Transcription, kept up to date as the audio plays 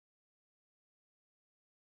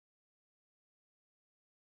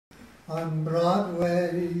on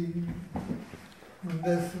Broadway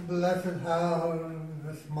this blessed hour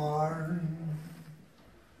this morn.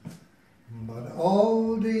 But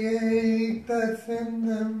oh, the ache that's in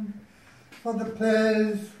them for the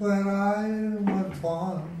place where I was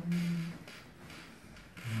born.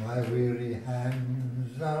 My weary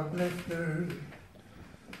hands are blistered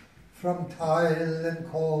from toil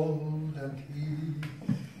and cold and heat.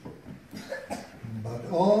 But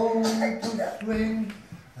oh, to swing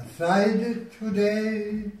aside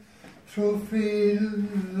today through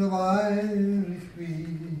fields of Irish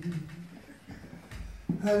wheat,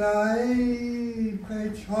 and I by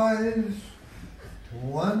choice to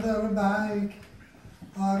wander back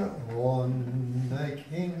or own the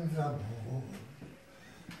king's abode.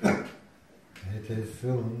 It is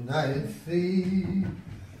soon I'll see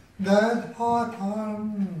that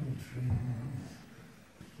hawthorn tree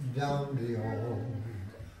down the Old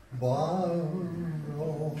Bog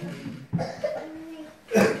Road.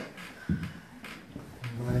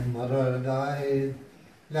 My mother died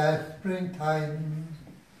last springtime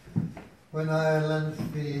when Ireland's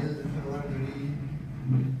fields were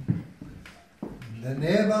green. The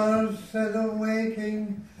neighbours said the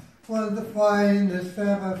waking was the finest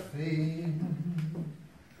ever seen.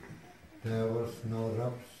 There were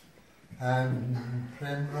snowdrops and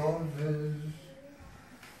primroses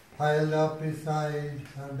piled up beside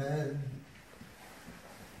her bed,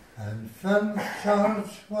 and Fen's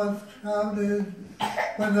church was crowded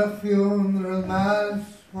when the funeral mass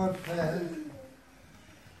was said.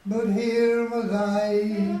 But here was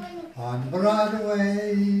I on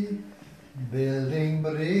Broadway, building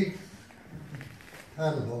bricks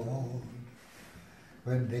alone,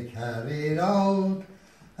 when they carried out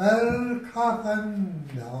her coffin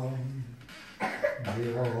down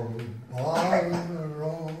the Old Bog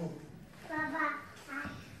Road.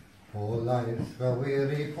 Oh, life's a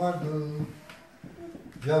weary puzzle,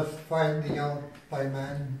 just finding out by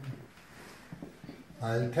man.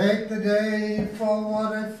 I'll take the day for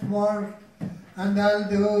what it's worth, and I'll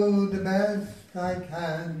do the best I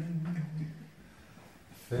can.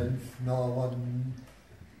 Since no one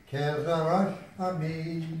cares a rush for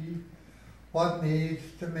me, what needs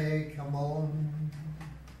to make a moan?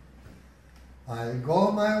 I'll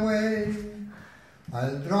go my way,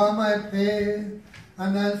 I'll draw my pay,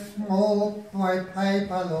 and I'll smoke my pipe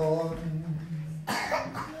alone.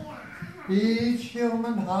 Each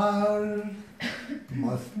human heart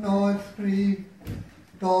must know its grief,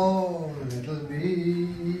 though little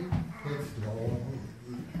be its load.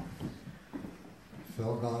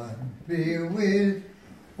 So God be with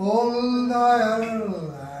old Ireland.